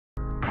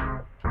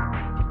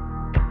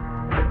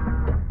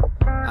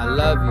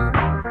love you.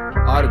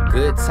 All the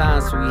good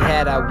times we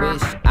had, I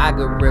wish I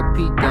could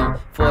repeat them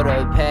for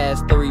the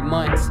past 3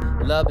 months.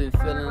 Loving,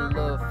 feeling a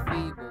little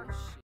feeble.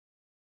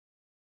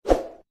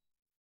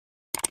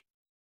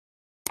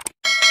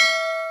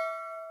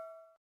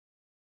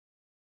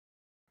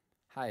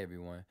 Hi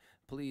everyone.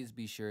 Please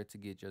be sure to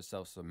get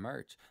yourself some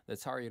merch. The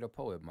Tauruio the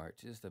Poet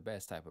merch is the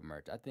best type of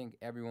merch. I think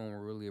everyone will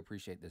really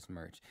appreciate this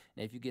merch.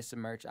 And if you get some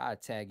merch, I'll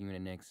tag you in the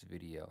next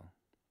video.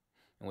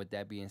 And with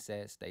that being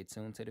said, stay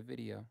tuned to the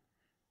video.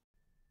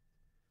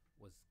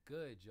 What's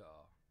good,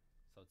 y'all?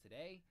 So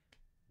today,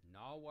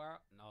 Nardwuar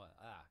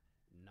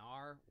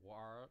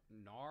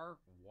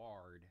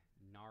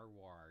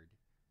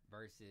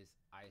versus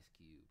Ice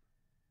Cube.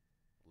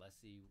 Let's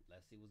see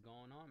what's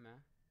going on,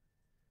 man.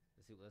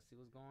 Let's see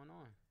what's going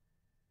on.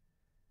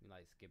 You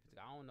like skip it.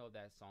 I don't know if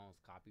that song's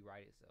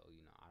copyrighted, so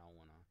I don't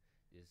want to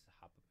just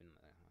hop up in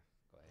there.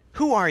 Go ahead.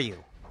 Who are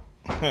you?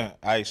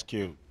 Ice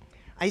Cube.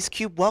 Ice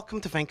Cube,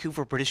 welcome to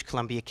Vancouver, British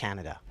Columbia,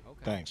 Canada.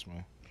 Okay. Thanks,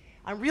 man.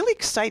 I'm really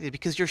excited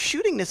because you're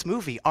shooting this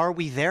movie, Are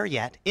We There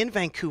Yet?, in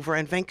Vancouver,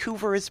 and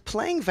Vancouver is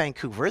playing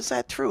Vancouver. Is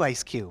that true,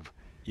 Ice Cube?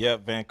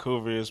 Yep,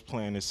 Vancouver is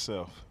playing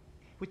itself.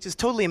 Which is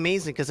totally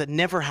amazing because it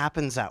never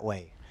happens that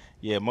way.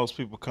 Yeah, most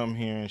people come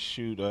here and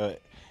shoot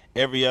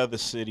every other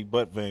city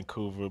but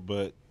Vancouver,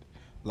 but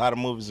a lot of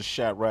movies are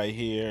shot right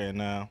here,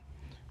 and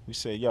we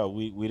said, yo,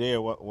 we there,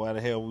 why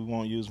the hell we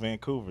won't use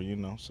Vancouver,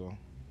 so.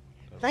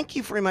 Thank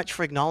you very much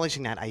for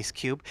acknowledging that, Ice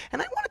Cube.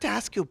 And I wanted to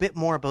ask you a bit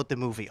more about the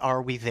movie,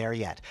 Are We There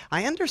Yet?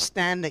 I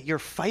understand that you're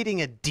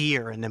fighting a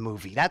deer in the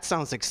movie. That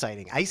sounds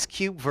exciting. Ice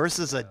Cube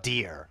versus a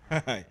deer.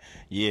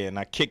 Yeah, and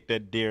I kicked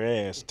that deer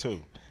ass,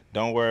 too.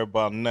 Don't worry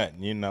about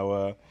nothing,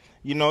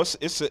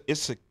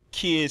 it's a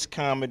kids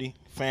comedy,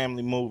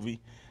 family movie,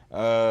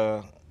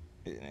 and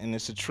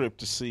it's a trip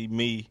to see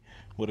me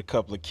with a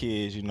couple of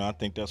kids. I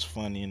think that's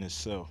funny in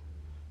itself.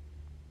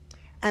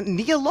 And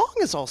Nia Long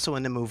is also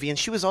in the movie, and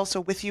she was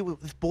also with you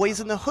with Boys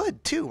in the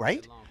Hood, too,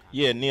 right?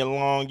 Yeah, Nia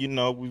Long,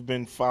 we've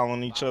been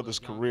following each other's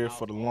career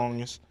for the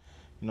longest.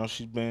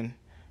 She's been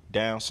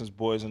down since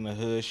Boys in the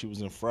Hood. She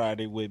was in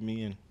Friday with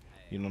me, and,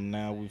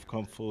 now we've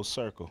come full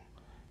circle.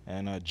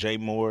 And Jay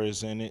Moore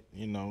is in it,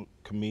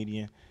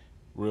 comedian,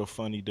 real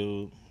funny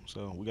dude.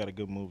 So we got a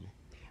good movie.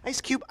 Ice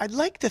Cube, I'd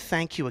like to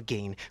thank you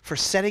again for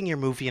setting your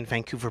movie in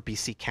Vancouver,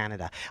 BC,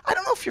 Canada. I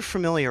don't know if you're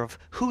familiar of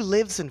who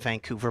lives in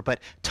Vancouver, but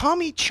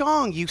Tommy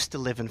Chong used to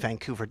live in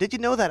Vancouver. Did you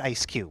know that,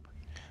 Ice Cube?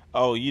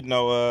 Oh,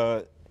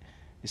 it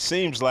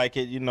seems like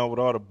it, with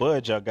all the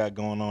buzz y'all got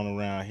going on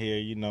around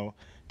here,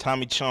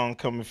 Tommy Chong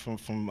coming from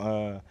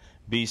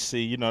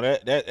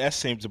BC, that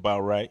seems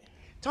about right.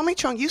 Tommy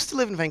Chong used to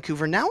live in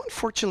Vancouver. Now,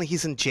 unfortunately,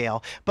 he's in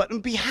jail. But on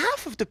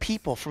behalf of the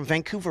people from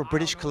Vancouver,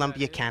 British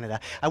Columbia,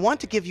 Canada, I want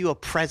to give you a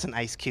present,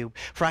 Ice Cube,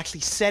 for actually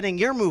setting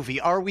your movie,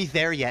 Are We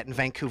There Yet?, in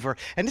Vancouver.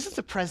 And this is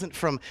a present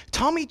from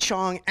Tommy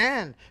Chong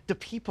and the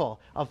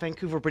people of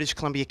Vancouver, British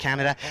Columbia,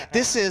 Canada.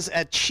 This is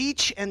a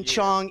Cheech and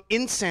Chong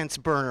incense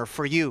burner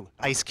for you,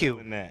 Ice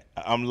Cube.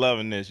 I'm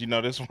loving this.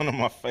 This is one of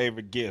my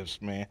favorite gifts,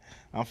 man.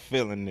 I'm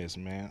feeling this,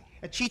 man.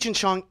 A Cheech and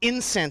Chong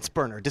incense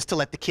burner, just to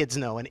let the kids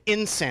know, an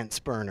incense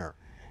burner.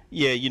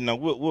 Yeah,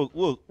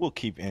 we'll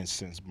keep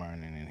incense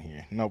burning in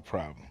here, no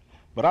problem.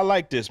 But I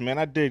like this, man.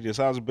 I dig this.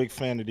 I was a big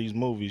fan of these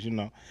movies.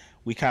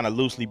 We kind of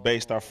loosely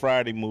based our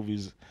Friday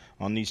movies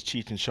on these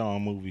Cheech and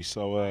Chong movies.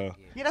 So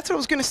yeah, that's what I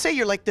was gonna say.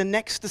 You're like the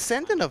next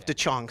descendant of the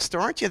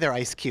Chongster, aren't you, there,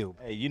 Ice Cube?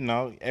 Hey,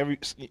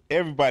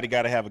 everybody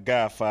got to have a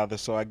godfather.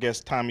 So I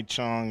guess Tommy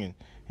Chong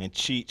and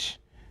Cheech,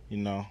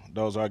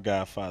 those are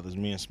godfathers.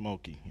 Me and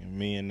Smokey, and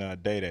me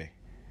and Day Day.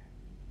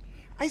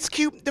 Ice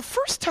Cube, the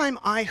first time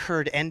I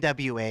heard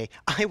NWA,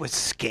 I was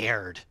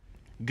scared.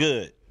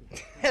 Good.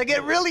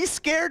 It really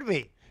scared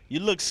me. You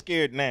look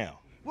scared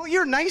now. Well,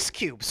 you're Nice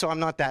Cube, so I'm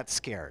not that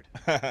scared.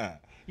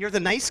 You're the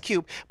Nice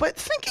Cube. But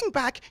thinking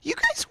back, you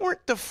guys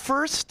weren't the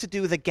first to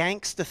do the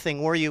gangsta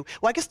thing, were you?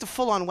 Well, I guess the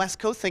full-on West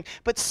Coast thing.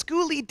 But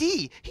Schoolie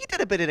D, he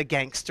did a bit of the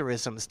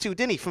gangsterisms too,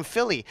 didn't he, from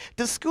Philly?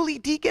 Does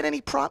Schoolie D get any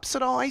props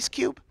at all, Ice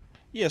Cube?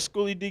 Yeah,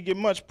 Schoolie D get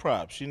much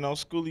props.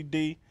 Schoolie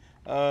D,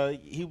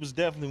 he was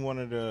definitely one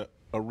of the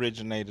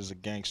originators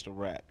of gangster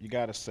rap. You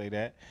gotta say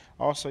that.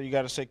 Also, you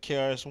gotta say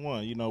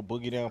KRS-One,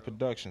 Boogie Down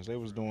Productions. They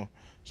was doing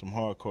some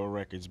hardcore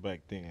records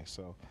back then.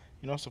 So,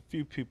 it's a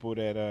few people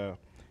that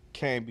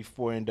came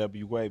before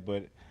NWA,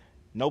 but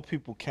no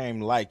people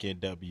came like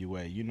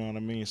NWA, you know what I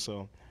mean?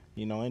 So,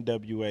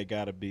 NWA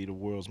gotta be the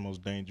world's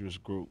most dangerous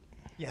group.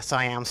 Yes,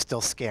 I am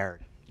still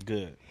scared.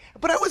 Good.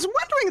 But I was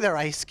wondering there,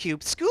 Ice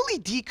Cube,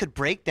 Schoolie D could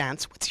break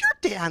dance. What's your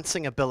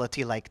dancing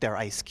ability like there,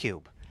 Ice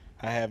Cube?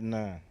 I have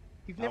none.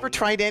 You've never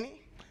tried any?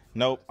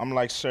 Nope, I'm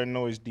like Sir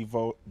Noise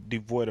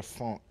devoid of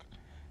funk.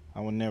 I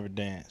will never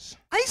dance.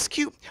 Ice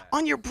Cube,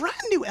 on your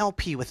brand new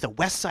LP with the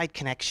West Side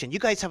Connection, you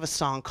guys have a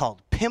song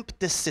called Pimp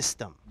the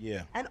System.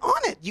 Yeah. And on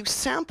it, you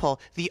sample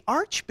the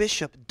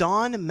Archbishop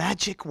Don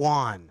Magic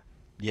Juan.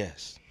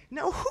 Yes.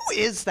 Now, who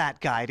is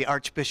that guy, the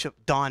Archbishop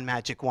Don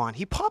Magic Juan?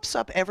 He pops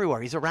up everywhere.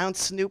 He's around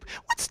Snoop.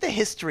 What's the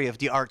history of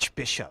the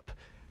Archbishop?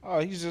 Oh,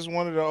 he's just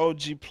one of the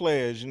OG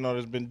players,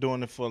 that's been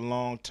doing it for a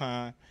long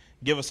time.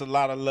 give us a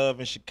lot of love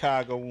in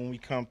Chicago when we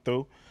come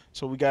through.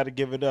 So we got to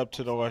give it up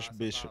to the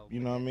Archbishop. You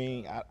know what I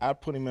mean? I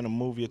put him in a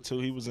movie or two.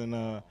 He was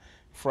in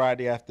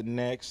Friday After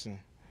Next, and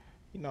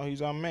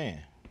he's our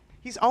man.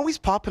 He's always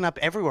popping up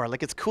everywhere.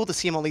 Like, it's cool to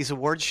see him on these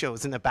award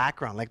shows in the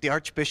background. Like, the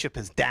Archbishop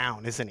is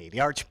down, isn't he?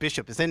 The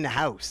Archbishop is in the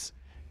house.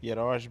 Yeah,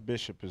 the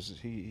Archbishop is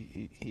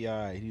he all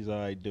right. He's all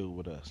right dude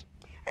with us.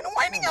 And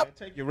winding up.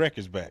 Take your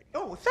records back.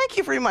 Oh, thank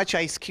you very much,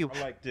 Ice Cube.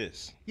 I like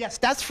this. Yes,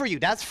 that's for you.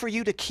 That's for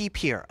you to keep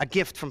here. A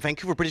gift from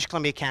Vancouver, British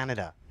Columbia,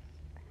 Canada.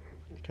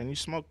 Can you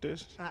smoke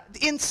this?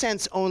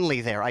 Incense only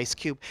there, Ice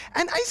Cube.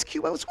 And Ice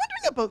Cube, I was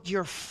wondering about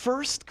your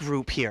first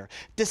group here,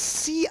 the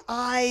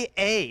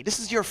CIA. This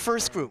is your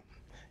first group.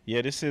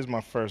 Yeah, this is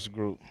my first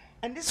group.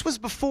 And this was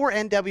before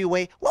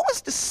NWA. What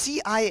was the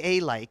CIA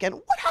like, and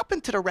what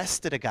happened to the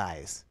rest of the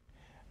guys?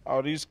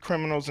 Oh, these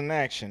criminals in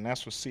action.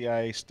 That's what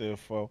CIA stood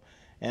for.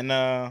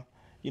 And,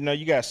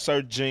 you got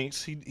Sir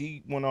Jinx.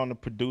 He went on to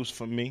produce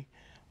for me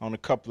on a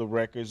couple of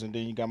records. And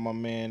then you got my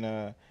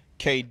man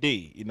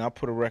KD. I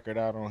put a record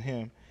out on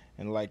him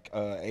in like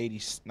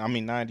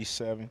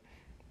 97.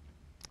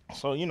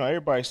 So,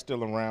 everybody's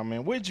still around,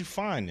 man. Where'd you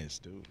find this,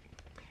 dude?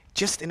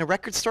 Just in a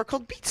record store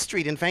called Beat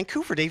Street in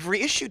Vancouver. They've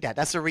reissued that.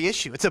 That's a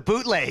reissue. It's a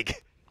bootleg.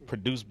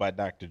 Produced by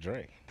Dr.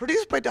 Dre.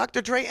 Produced by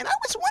Dr. Dre. And I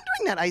was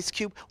wondering that, Ice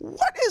Cube,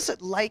 what is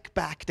it like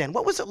back then?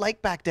 What was it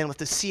like back then with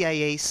the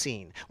CIA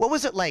scene? What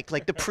was it like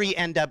the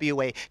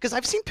pre-NWA? Because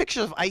I've seen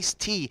pictures of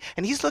Ice-T,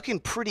 and he's looking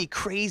pretty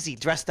crazy,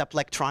 dressed up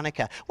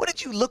electronica. What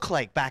did you look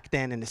like back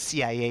then in the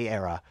CIA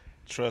era?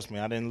 Trust me,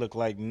 I didn't look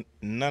like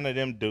none of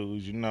them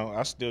dudes,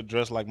 I still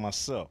dressed like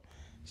myself.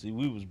 See,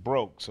 we was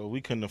broke, so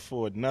we couldn't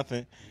afford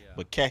nothing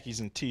but khakis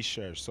and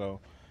T-shirts. So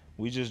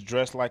we just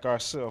dressed like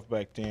ourselves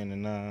back then,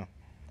 and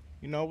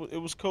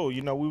it was cool.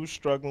 We was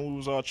struggling. We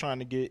was all trying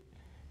to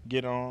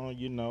get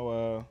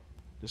on.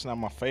 It's not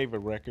my favorite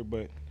record,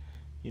 but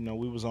we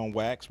was on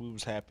wax. We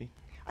was happy.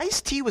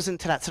 Ice-T was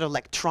into that sort of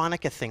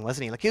electronica thing,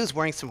 wasn't he? Like, he was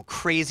wearing some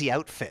crazy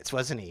outfits,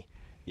 wasn't he?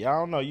 Yeah,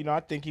 I don't know. I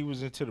think he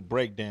was into the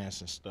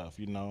breakdance and stuff.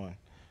 And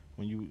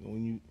when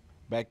you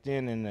back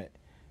then in the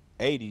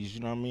 80s,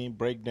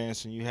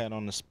 breakdancing, you had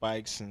on the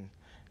spikes and,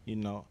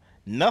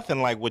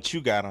 nothing like what you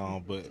got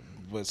on,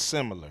 but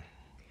similar.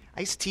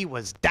 Ice-T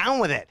was down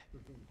with it.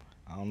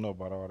 I don't know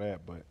about all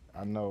that, but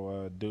I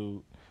know,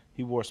 dude,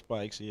 he wore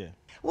spikes, yeah.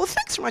 Well,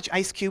 thanks so much,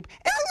 Ice Cube.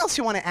 Anything else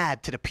you want to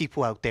add to the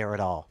people out there at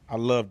all? I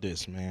love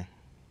this, man.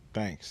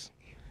 Thanks.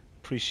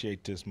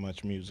 Appreciate this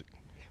much music.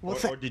 Well,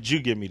 or did you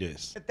give me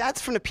this?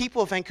 That's from the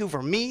people of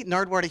Vancouver. Me,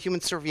 Nardwuar, the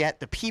Human Serviette,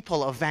 the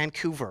people of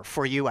Vancouver,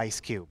 for you, Ice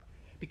Cube.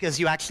 Because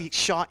you actually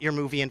shot your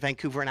movie in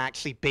Vancouver and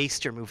actually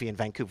based your movie in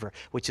Vancouver,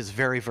 which is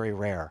very, very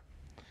rare.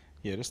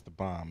 Yeah, this the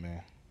bomb,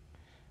 man.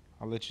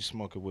 I'll let you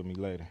smoke it with me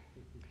later.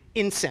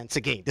 Incense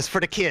again. This is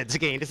for the kids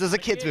again. This is a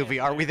kids movie.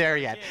 Are we there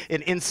yet?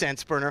 An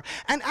incense burner.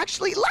 And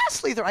actually,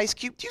 lastly there, Ice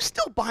Cube, do you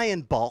still buy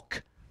in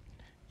bulk?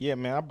 Yeah,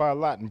 man, I buy a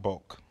lot in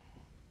bulk.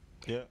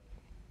 Yeah.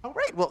 All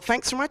right. Well,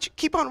 thanks so much.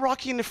 Keep on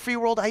rocking the free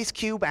world, Ice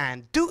Cube,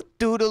 and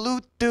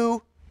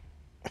doo-doo-doo-doo.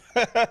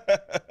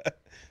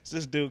 Is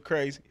this dude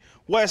crazy?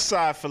 West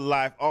Side for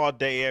life, all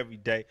day, every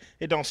day.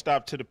 It don't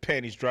stop till the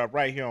panties drop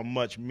right here on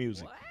Much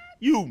Music. What?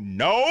 You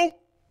know?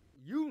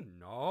 You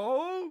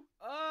know?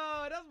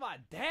 That's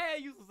my dad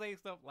used to say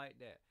stuff like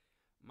that.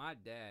 My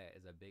dad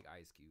is a big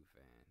Ice Cube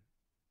fan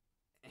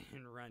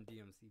and Run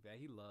DMC fan.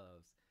 He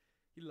loves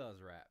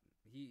rap.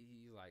 He's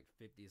like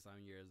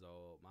 50-some years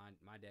old.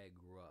 My dad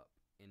grew up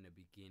in the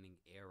beginning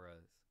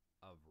eras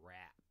of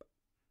rap,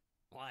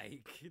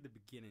 like the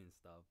beginning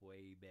stuff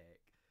way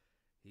back.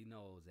 He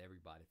knows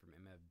everybody from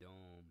MF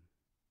Doom,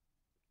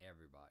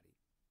 everybody.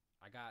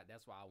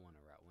 That's why I want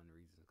to rap. One of the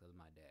reasons because of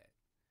my dad.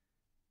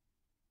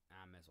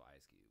 I mess with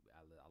Ice Cube.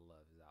 I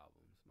love his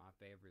albums. My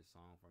favorite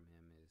song from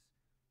him is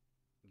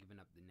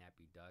 "Giving Up the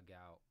Nappy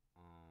Dugout"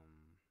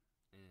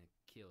 and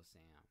 "Kill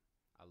Sam."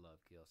 I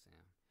love "Kill Sam."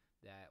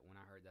 That when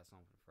I heard that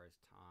song for the first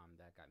time,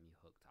 that got me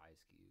hooked to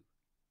Ice Cube.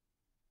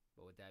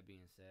 But with that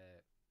being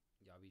said,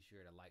 y'all be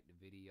sure to like the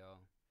video.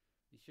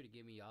 Be sure to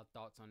give me y'all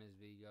thoughts on this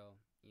video.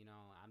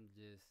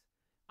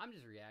 I'm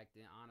just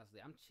reacting.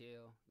 Honestly, I'm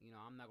chill.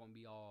 I'm not gonna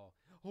be all,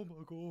 oh my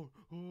god,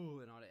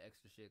 oh, and all that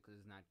extra shit, because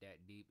it's not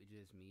that deep. It's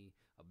just me,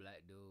 a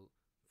black dude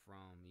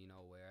from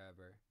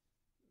wherever,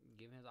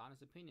 giving his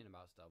honest opinion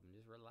about stuff and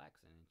just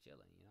relaxing and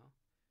chilling.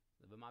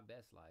 Living my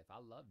best life.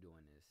 I love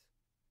doing this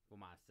for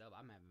myself.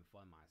 I'm having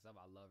fun myself.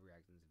 I love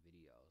reacting to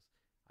videos.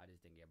 I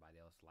just think everybody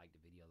else like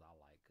the videos I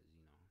like, because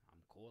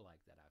I'm cool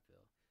like that. I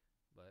feel.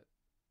 But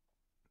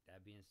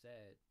that being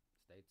said,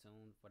 stay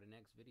tuned for the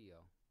next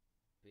video.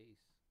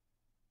 Peace.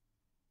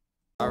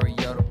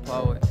 Tauruio the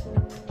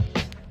poet.